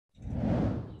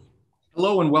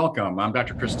Hello and welcome. I'm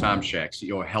Dr. Tomshack,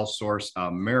 CEO of HealthSource,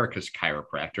 America's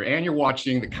chiropractor, and you're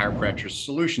watching the Chiropractor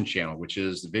Solution channel, which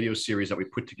is the video series that we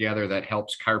put together that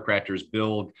helps chiropractors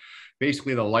build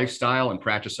basically the lifestyle and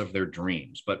practice of their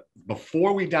dreams. But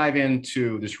before we dive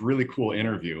into this really cool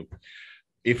interview,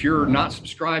 if you're not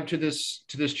subscribed to this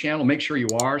channel, make sure you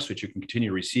are so that you can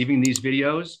continue receiving these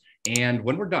videos. And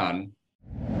when we're done,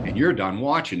 and you're done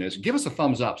watching this, give us a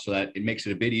thumbs up so that it makes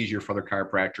it a bit easier for other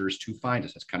chiropractors to find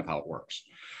us. That's kind of how it works.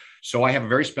 So I have a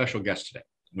very special guest today.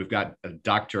 We've got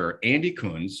Dr. Andy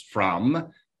Konz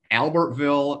from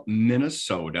Albertville,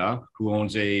 Minnesota, who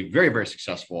owns a very, very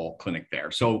successful clinic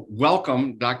there. So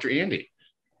welcome, Dr. Andy.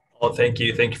 Well, thank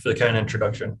you. Thank you for the kind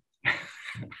introduction.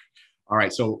 All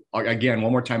right. So again,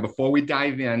 one more time, before we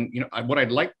dive in, what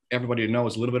I'd like everybody to know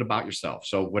is a little bit about yourself.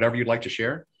 So whatever you'd like to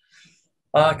share.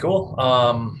 Cool.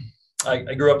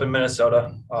 I grew up in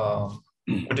Minnesota,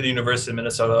 went to the University of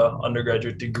Minnesota,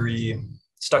 undergraduate degree,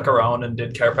 stuck around and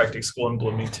did chiropractic school in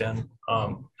Bloomington.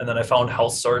 And then I found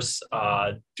HealthSource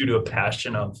due to a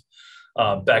passion of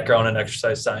background in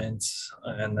exercise science,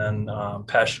 and then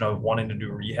passion of wanting to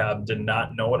do rehab. Did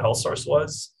not know what HealthSource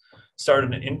was.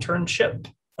 Started an internship.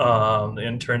 The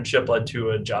internship led to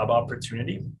a job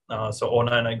opportunity. So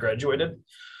 2009, I graduated.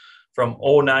 From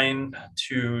 2009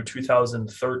 to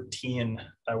 2013,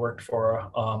 I worked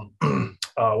for a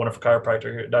wonderful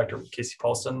chiropractor, Dr. Casey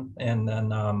Paulson. And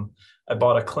then I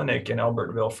bought a clinic in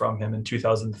Albertville from him in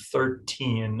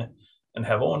 2013 and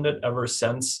have owned it ever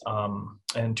since.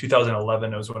 And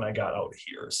 2011 was when I got out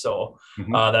here. So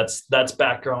that's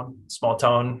background, small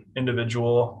town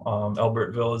individual.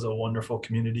 Albertville is a wonderful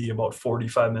community about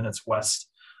 45 minutes west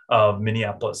of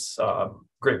Minneapolis.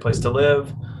 Great place to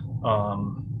live.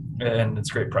 And it's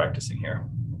great practicing here.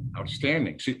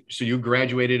 Outstanding. So you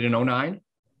graduated in 2009?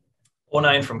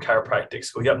 2009 from chiropractic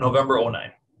school. Yep, November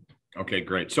 2009. Okay,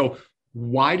 great. So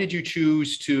why did you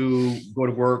choose to go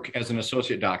to work as an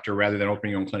associate doctor rather than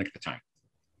opening your own clinic at the time?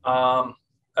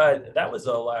 That was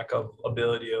a lack of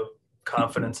ability of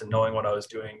confidence in knowing what I was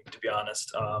doing, to be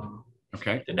honest.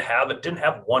 Okay. Didn't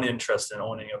have one interest in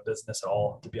owning a business at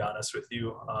all, to be honest with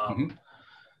you.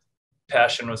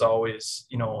 Passion was always,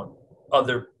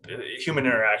 other human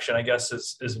interaction, I guess,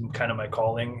 is kind of my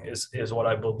calling, is what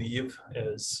I believe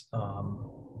is,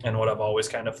 and what I've always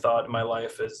kind of thought in my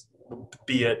life is,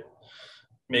 be it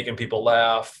making people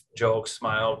laugh, joke,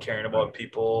 smile, caring about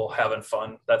people, having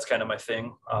fun. That's kind of my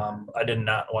thing. I did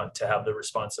not want to have the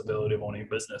responsibility of owning a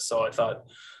business. So I thought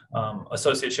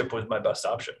associateship was my best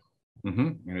option.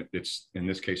 And it's, in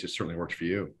this case, it certainly worked for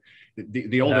you.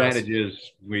 The old adage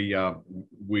is we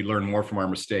learn more from our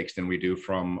mistakes than we do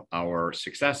from our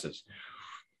successes.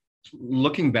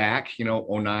 Looking back,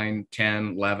 09,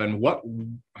 10, 11, what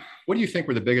do you think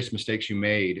were the biggest mistakes you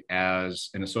made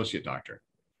as an associate doctor?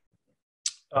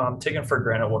 Taking for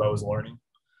granted what I was learning.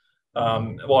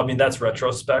 Well, I mean, that's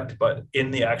retrospect, but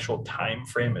in the actual time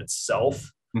frame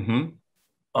itself, being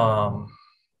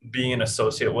an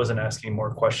associate wasn't asking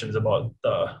more questions about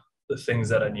the things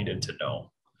that I needed to know.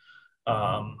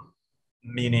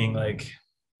 Meaning, like,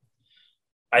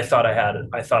 I thought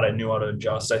I knew how to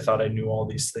adjust. I thought I knew all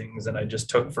these things, and I just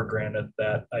took for granted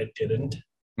that I didn't.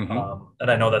 And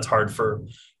I know that's hard for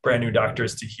brand new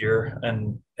doctors to hear,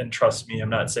 and trust me, I'm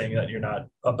not saying that you're not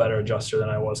a better adjuster than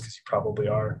I was, because you probably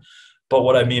are. But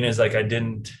what I mean is, like, I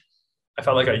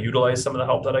felt like I utilized some of the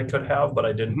help that I could have, but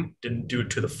I didn't do it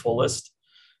to the fullest.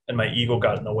 And my ego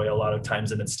got in the way a lot of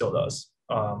times, and it still does,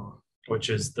 which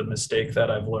is the mistake that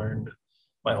I've learned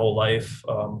my whole life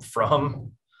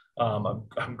from.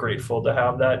 I'm grateful to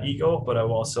have that ego, but I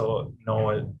also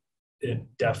know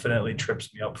it definitely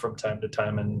trips me up from time to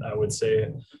time. And I would say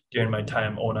during my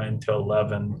time 2009 to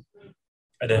 11,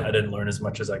 I didn't learn as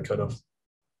much as I could have.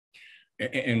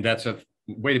 And that's a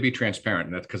way to be transparent.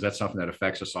 And that's because that's something that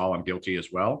affects us all. I'm guilty as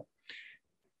well.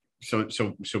 So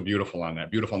beautiful on that,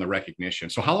 beautiful on the recognition.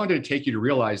 So how long did it take you to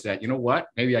realize that,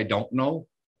 maybe I don't know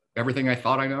everything I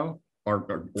thought I know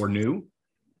or knew?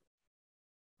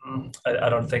 I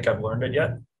don't think I've learned it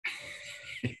yet.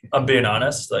 I'm being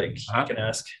honest. Like, you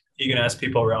can ask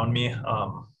people around me.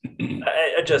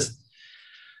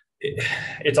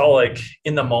 It's all like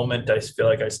in the moment, I feel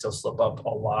like I still slip up a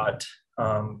lot.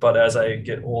 But as I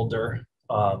get older,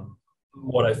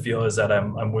 what I feel is that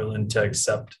I'm willing to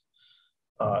accept,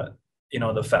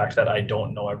 the fact that I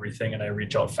don't know everything, and I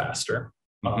reach out faster.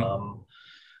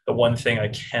 The one thing I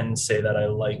can say that I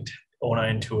liked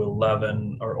 2009 to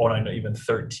 11 or 2009 to even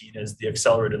 13 is the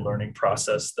accelerated learning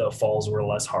process. The falls were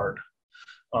less hard.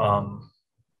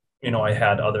 I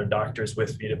had other doctors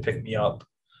with me to pick me up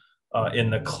in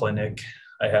the clinic.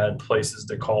 I had places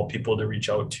to call, people to reach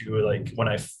out to. Like when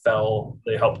I fell,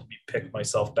 they helped me pick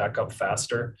myself back up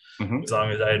faster, as long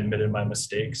as I admitted my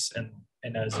mistakes.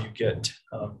 And as you get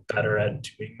better at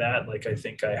doing that, like I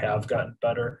think I have gotten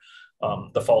better,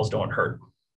 the falls don't hurt.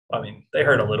 I mean, they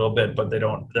hurt a little bit, but they're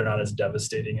not as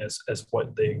devastating as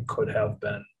what they could have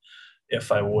been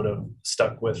if I would have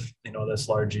stuck with, this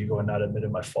large ego and not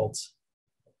admitted my faults.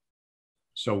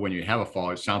 So when you have a fall,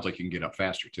 it sounds like you can get up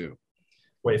faster too.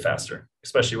 Way faster,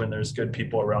 especially when there's good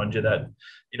people around you that,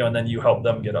 and then you help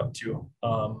them get up too,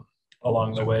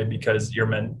 along the way, because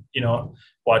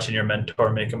watching your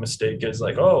mentor make a mistake is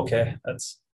like, oh, okay,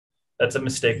 that's a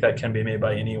mistake that can be made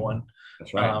by anyone.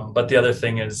 That's right. But the other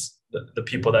thing is the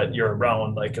people that you're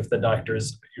around, like if the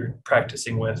doctors you're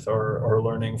practicing with or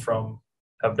learning from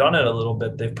have done it a little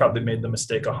bit, they've probably made the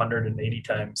mistake 180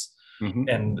 times,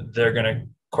 and they're going to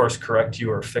course correct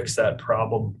you or fix that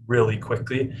problem really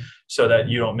quickly so that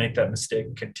you don't make that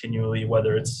mistake continually,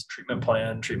 whether it's treatment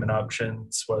plan, treatment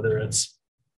options, whether it's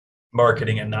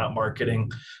marketing and not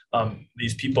marketing.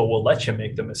 These people will let you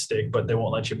make the mistake, but they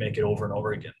won't let you make it over and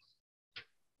over again.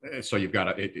 So you've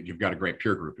got a great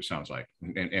peer group, it sounds like.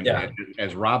 And yeah.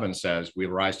 As Robin says, we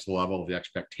rise to the level of the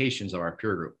expectations of our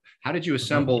peer group. How did you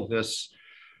assemble this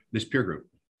peer group?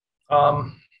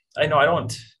 I know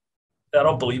I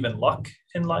don't believe in luck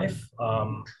in life.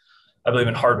 I believe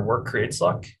in hard work creates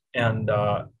luck. And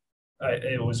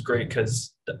it was great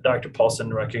because Dr.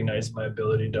 Paulson recognized my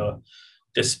ability to,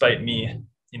 despite me,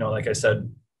 like I said,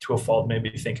 to a fault, maybe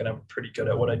thinking I'm pretty good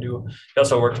at what I do. He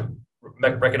also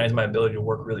recognized my ability to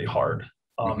work really hard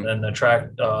and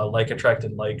attracted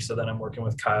like. So then I'm working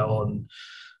with Kyle and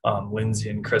Lindsay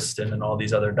and Kristen and all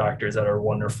these other doctors that are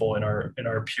wonderful in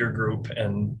our peer group,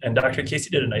 and Dr. Casey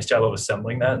did a nice job of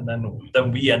assembling that, and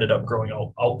then we ended up growing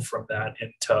out from that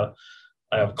into,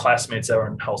 I have classmates that are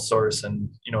in HealthSource, and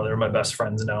they're my best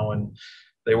friends now, and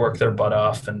they work their butt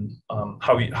off. And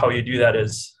how you do that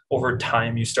is over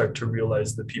time you start to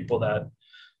realize the people that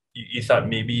you thought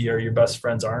maybe are your best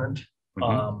friends aren't.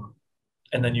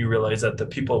 And then you realize that the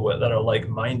people that are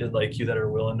like-minded like you, that are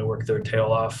willing to work their tail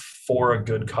off for a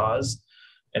good cause.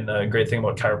 And the great thing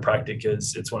about chiropractic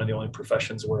is it's one of the only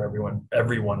professions where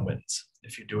everyone wins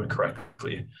if you do it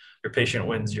correctly. Your patient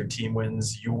wins, your team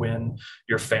wins, you win,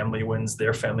 your family wins,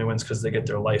 their family wins because they get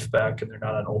their life back and they're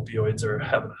not on opioids or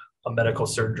having a medical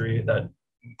surgery that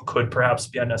could perhaps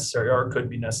be unnecessary or could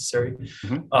be necessary.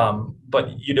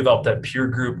 But you develop that peer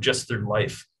group just through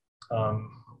life.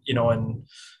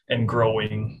 And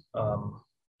growing.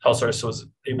 HealthSource was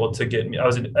able to get me, I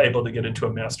was able to get into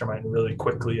a mastermind really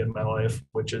quickly in my life,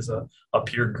 which is a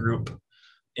peer group.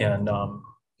 And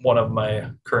one of my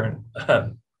current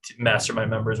mastermind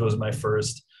members was my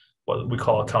first, what we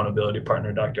call accountability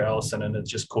partner, Dr. Allison. And it's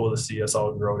just cool to see us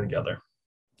all grow together.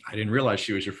 I didn't realize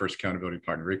she was your first accountability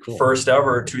partner. Very cool. First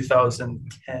ever,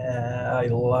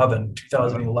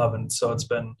 2011. So it's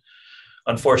been,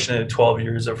 unfortunately, 12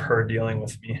 years of her dealing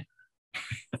with me.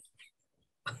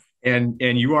 And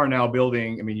you are now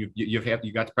building, I mean,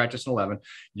 you got to practice in 11.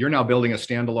 You're now building a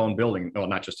standalone building. Well,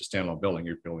 not just a standalone building,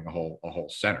 you're building a whole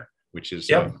center, which is,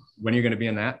 when are you going to be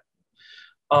in that?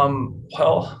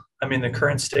 Well, I mean, the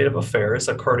current state of affairs,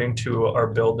 according to our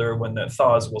builder, when the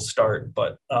thaws will start,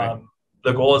 but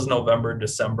the goal is November,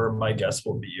 December. My guess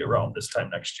will be around this time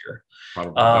next year.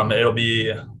 Probably. It'll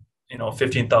be,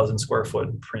 15,000 square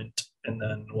foot print, and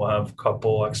then we'll have a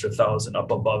couple extra thousand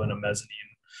up above in a mezzanine.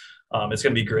 It's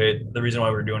going to be great. The reason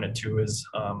why we're doing it too is,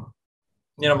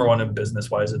 number one, in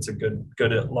business wise, it's a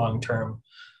good long-term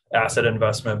asset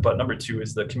investment. But number two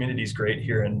is the community is great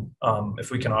here. And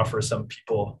if we can offer some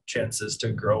people chances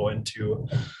to grow and to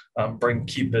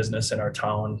keep business in our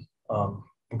town,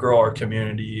 grow our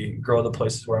community, grow the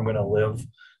places where I'm going to live,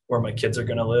 where my kids are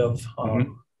going to live,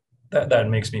 that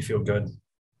makes me feel good.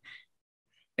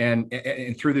 And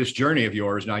through this journey of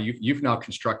yours, now you've now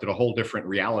constructed a whole different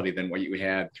reality than what you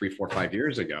had 3, 4, 5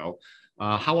 years ago.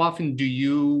 How often do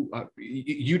you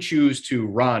choose to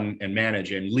run and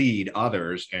manage and lead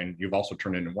others? And you've also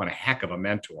turned into one heck of a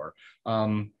mentor.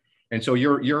 And so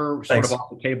you're sort of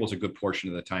off the table is a good portion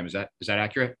of the time. Is that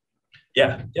accurate?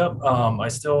 Yeah. Yep. I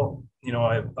still,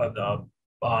 I have the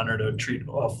honor to treat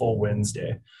a full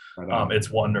Wednesday. It's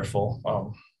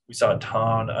wonderful. We saw a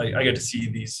ton. I get to see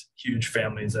these huge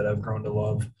families that I've grown to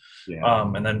love. Yeah.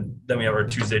 And then we have our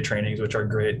Tuesday trainings, which are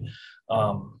great.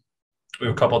 We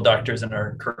have a couple of doctors in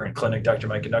our current clinic, Dr.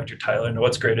 Mike and Dr. Tyler. And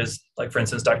what's great is, like, for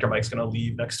instance, Dr. Mike's going to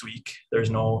leave next week. There's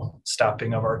no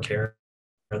stopping of our care.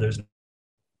 There's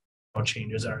no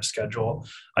changes in our schedule.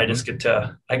 I just get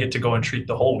to go and treat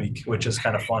the whole week, which is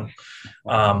kind of fun.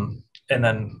 and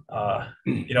then,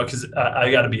 because I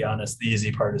got to be honest, the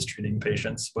easy part is treating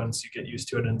patients once you get used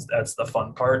to it. And that's the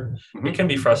fun part. Mm-hmm. It can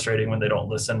be frustrating when they don't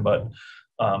listen, but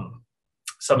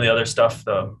some of the other stuff,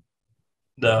 the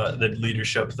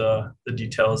leadership, the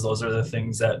details, those are the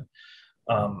things that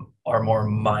are more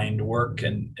mind work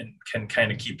and can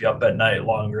kind of keep you up at night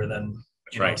longer than,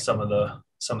 know, some of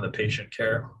the patient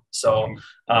care. So,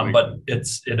 but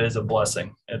it is a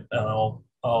blessing.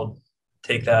 I'll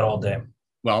take that all day.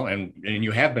 Well, and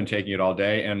you have been taking it all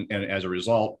day, and as a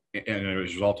result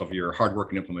of your hard work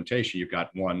and implementation, you've got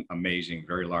one amazing,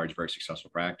 very large, very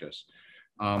successful practice.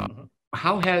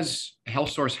 How has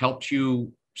HealthSource helped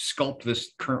you sculpt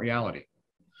this current reality?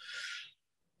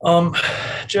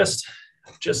 Just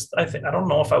I don't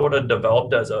know if I would have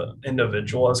developed as an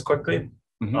individual as quickly.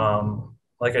 Mm-hmm.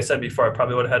 Like I said before, I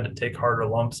probably would have had to take harder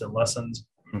lumps and lessons,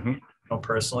 mm-hmm.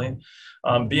 Personally.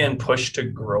 Being pushed to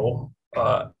grow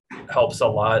helps a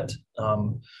lot.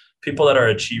 People that are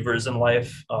achievers in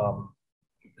life,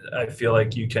 I feel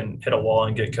like you can hit a wall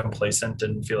and get complacent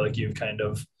and feel like you've kind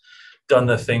of done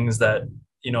the things that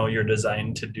you're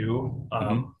designed to do.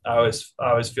 Mm-hmm. I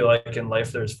always feel like in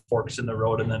life there's forks in the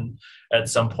road, and then at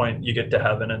some point you get to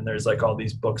heaven and there's like all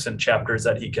these books and chapters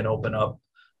that he can open up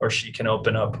or she can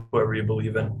open up, whoever you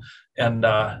believe in. And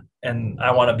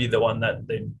I want to be the one that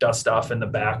they dust off in the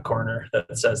back corner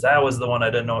that says, that was the one I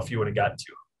didn't know if you would have got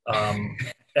to.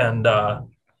 And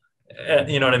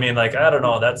you know what I mean? Like, I don't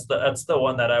know, that's the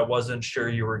one that I wasn't sure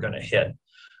you were going to hit.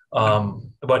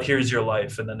 But here's your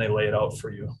life. And then they lay it out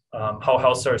for you. How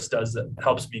HealthSource does that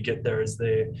helps me get there is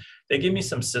they give me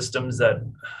some systems that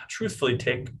truthfully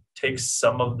take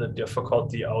some of the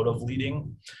difficulty out of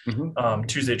leading. Mm-hmm.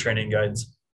 Tuesday training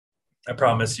guides. I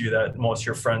promise you that most of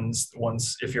your friends,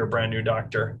 if you're a brand new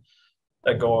doctor,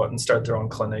 that go out and start their own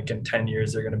clinic in 10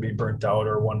 years, they're going to be burnt out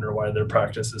or wonder why their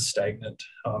practice is stagnant.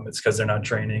 It's because they're not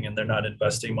training and they're not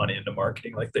investing money into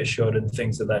marketing like they should and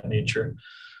things of that nature.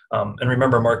 And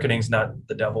remember, marketing is not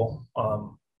the devil.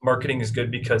 Marketing is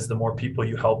good because the more people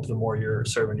you help, the more you're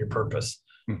serving your purpose.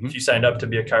 Mm-hmm. If you signed up to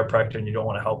be a chiropractor and you don't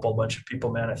want to help a bunch of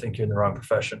people, man, I think you're in the wrong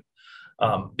profession,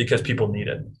 because people need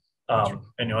it.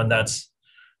 And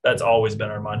that's always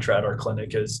been our mantra at our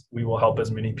clinic is we will help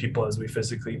as many people as we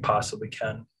physically possibly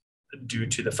can due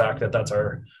to the fact that that's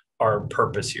our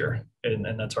purpose here.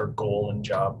 And that's our goal and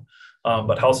job.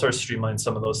 But HealthSource streamlines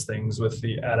some of those things with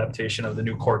the adaptation of the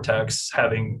new cortex,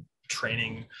 having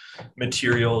training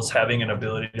materials, having an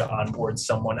ability to onboard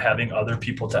someone, having other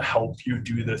people to help you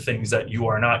do the things that you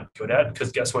are not good at.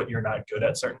 Because guess what? You're not good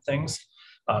at certain things.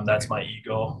 That's my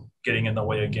ego getting in the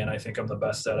way again. I think I'm the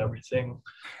best at everything.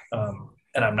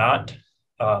 And I'm not,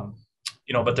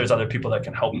 but there's other people that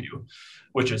can help you,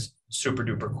 which is super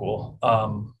duper cool.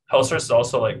 HealthSource is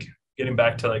also like getting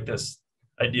back to like this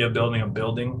idea of building a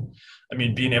building. I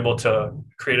mean, being able to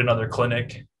create another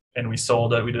clinic, and we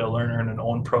sold it. We did a learner and an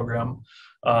own program.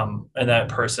 And that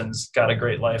person's got a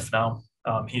great life now.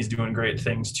 He's doing great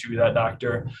things to that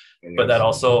doctor, but that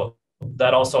also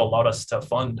allowed us to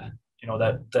fund,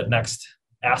 that next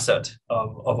asset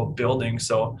of a building.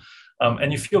 So,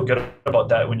 and you feel good about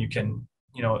that when you can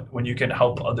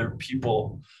help other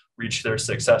people reach their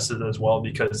successes as well,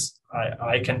 because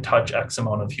I can touch X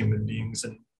amount of human beings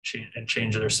and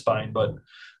change their spine. But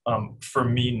for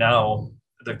me now,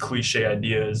 the cliche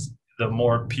idea is the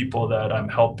more people that I'm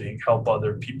helping help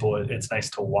other people, it's nice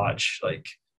to watch. Like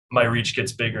my reach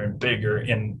gets bigger and bigger,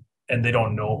 and they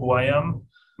don't know who I am,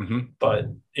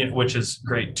 mm-hmm. Which is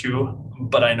great too.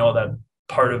 But I know that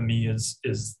part of me is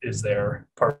there.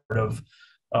 Part of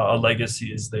a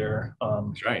legacy is there.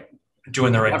 That's right.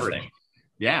 Doing the right thing.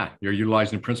 Yeah, you're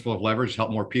utilizing the principle of leverage to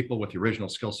help more people with the original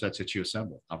skill sets that you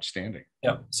assemble. Outstanding.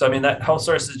 Yeah. So, I mean, that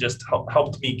HealthSource has just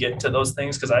helped me get to those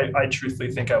things, because I truthfully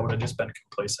think I would have just been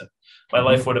complacent. My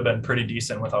life would have been pretty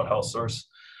decent without HealthSource.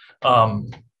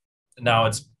 Now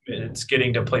it's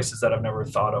getting to places that I've never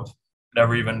thought of,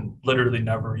 never even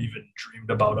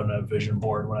dreamed about on a vision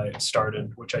board when I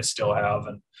started, which I still have.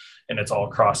 And it's all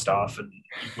crossed off and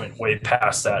went way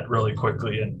past that really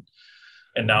quickly.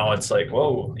 And now it's like,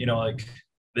 whoa, like,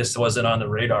 this wasn't on the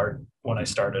radar when I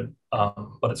started,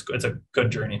 but it's a good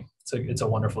journey. It's a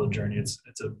wonderful journey. It's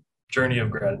a journey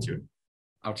of gratitude.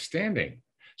 Outstanding.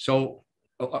 So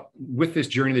with this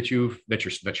journey that you're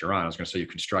on, I was going to say you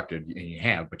constructed, and you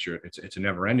have, but it's a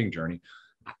never ending journey.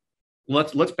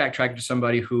 Let's backtrack to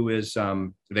somebody who is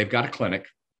they've got a clinic.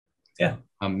 Yeah.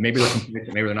 Maybe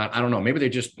they're not. I don't know. Maybe they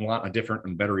just want a different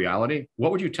and better reality.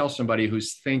 What would you tell somebody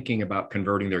who's thinking about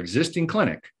converting their existing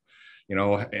clinic?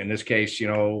 In this case,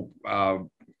 Konz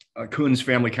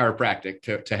Family Chiropractic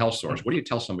to HealthSource. What do you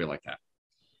tell somebody like that?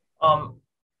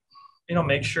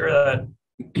 make sure that,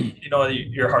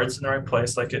 your heart's in the right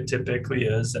place like it typically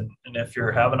is. And if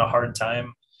you're having a hard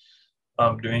time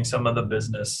doing some of the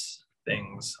business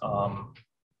things,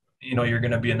 you're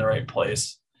going to be in the right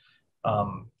place.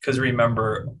 Because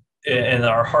remember, in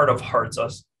our heart of hearts,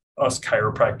 us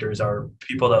chiropractors are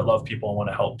people that love people and want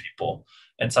to help people.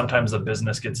 And sometimes the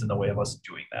business gets in the way of us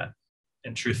doing that.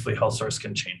 And truthfully, HealthSource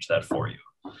can change that for you.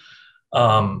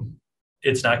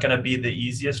 It's not going to be the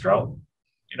easiest route.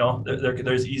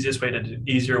 There's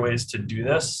easier ways to do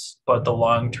this, but the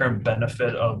long-term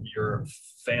benefit of your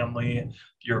family,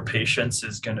 your patients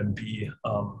is going to be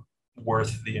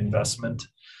worth the investment.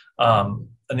 And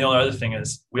the only other thing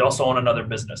is we also own another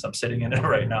business. I'm sitting in it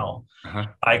right now. Uh-huh.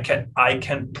 I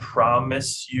can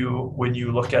promise you, when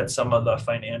you look at some of the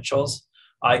financials,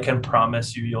 I can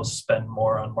promise you you'll spend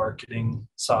more on marketing,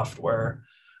 software,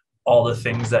 all the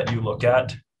things that you look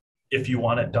at. If you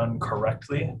want it done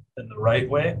correctly in the right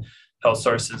way,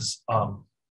 HealthSource is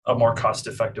a more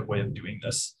cost-effective way of doing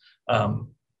this.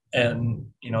 And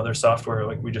their software,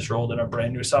 like we just rolled in a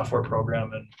brand new software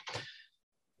program, and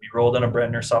we rolled in a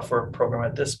brand new software program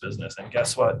at this business. And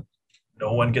guess what?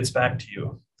 No one gets back to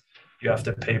you. You have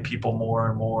to pay people more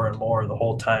and more and more the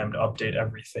whole time to update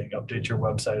everything, update your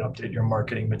website, update your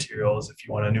marketing materials. If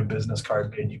you want a new business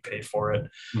card made, you pay for it.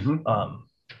 Mm-hmm.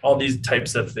 All these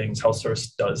types of things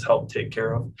HealthSource does help take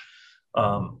care of.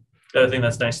 The other thing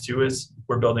that's nice too is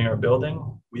we're building our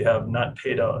building. We have not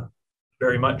paid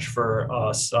very much for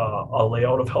a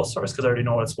layout of HealthSource because I already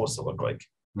know what it's supposed to look like.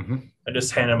 Mm-hmm. I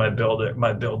just handed my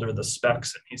builder the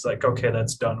specs, and he's like, okay,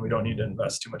 that's done. We don't need to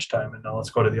invest too much time. And now let's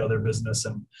go to the other business,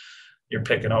 and you're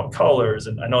picking out colors.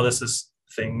 And I know this is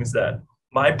things that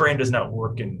my brain does not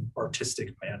work in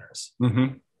artistic manners,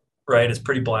 mm-hmm. right? It's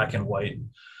pretty black and white.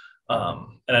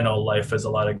 And I know life is a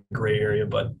lot of gray area,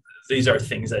 but these are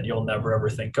things that you'll never, ever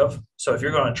think of. So if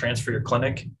you're going to transfer your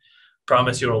clinic,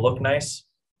 promise you it'll look nice.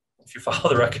 If you follow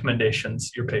the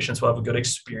recommendations, your patients will have a good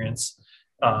experience.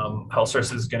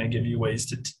 HealthSource is going to give you ways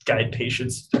to guide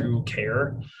patients through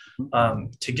care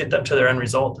to get them to their end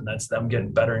result. And that's them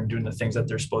getting better and doing the things that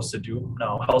they're supposed to do.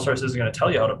 Now, HealthSource isn't going to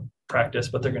tell you how to practice,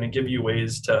 but they're going to give you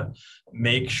ways to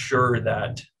make sure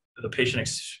that the patient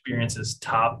experience is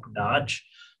top notch,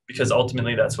 because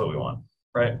ultimately that's what we want,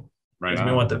 right? Right.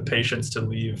 We want the patients to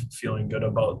leave feeling good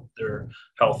about their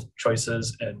health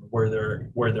choices and where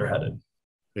they're headed.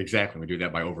 Exactly. We do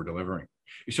that by over delivering.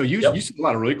 So you said a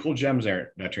lot of really cool gems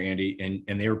there, Dr. Andy,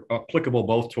 and they're applicable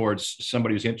both towards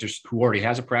somebody who already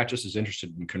has a practice, is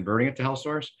interested in converting it to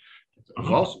HealthSource. It's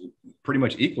also pretty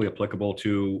much equally applicable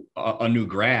to a new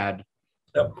grad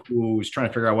who's trying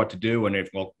to figure out what to do. And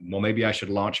maybe I should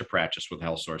launch a practice with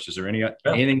HealthSource. Is there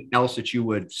anything else that you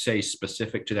would say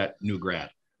specific to that new grad?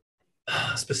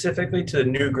 Specifically to the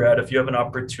new grad, if you have an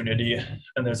opportunity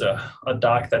and there's a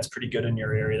doc that's pretty good in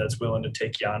your area that's willing to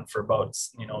take you on for about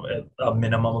a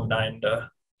minimum of 9 to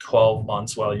 12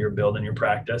 months while you're building your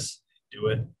practice, do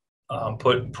it.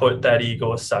 Put that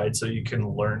ego aside so you can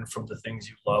learn from the things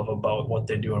you love about what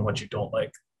they do and what you don't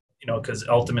like, because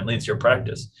ultimately it's your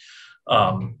practice.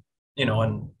 And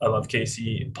I love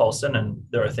Casey Paulson, and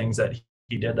there are things that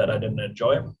he did that I didn't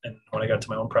enjoy. And when I got to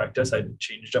my own practice, I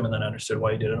changed them, and then I understood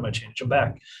why he did them. I changed them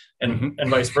back, and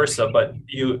vice versa. But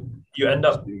you end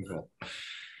up,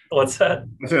 what's that?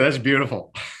 That's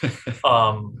beautiful.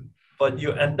 But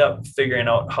you end up figuring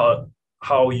out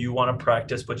how you want to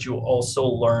practice, but you also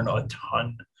learn a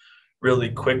ton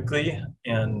really quickly.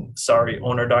 And sorry,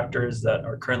 owner doctors that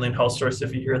are currently in HealthSource,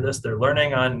 if you hear this, they're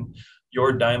learning on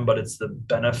your dime, but it's the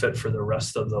benefit for the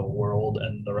rest of the world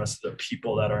and the rest of the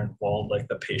people that are involved, like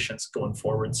the patients going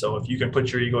forward. So if you can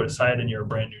put your ego aside and you're a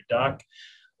brand new doc,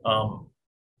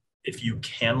 if you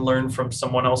can learn from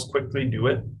someone else quickly, do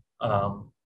it.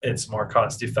 It's more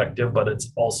cost effective, but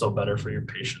it's also better for your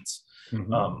patients.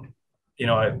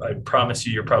 I promise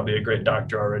you're probably a great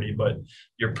doctor already, but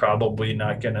you're probably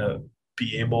not going to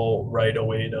be able right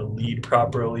away to lead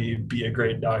properly, be a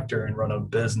great doctor, and run a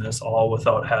business all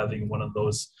without having one of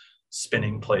those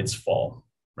spinning plates fall.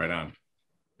 Right on.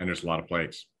 And there's a lot of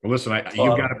plates. Well, listen,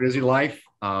 you've got a busy life.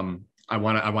 I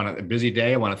want a busy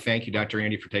day. I want to thank you, Dr.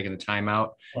 Andy, for taking the time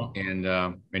out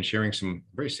and sharing some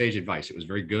very sage advice. It was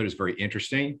very good. It's very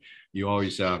interesting. You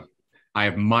always, I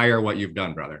admire what you've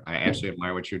done, brother. I absolutely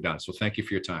admire what you've done. So thank you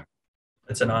for your time.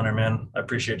 It's an honor, man. I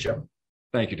appreciate you.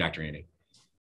 Thank you, Dr. Andy.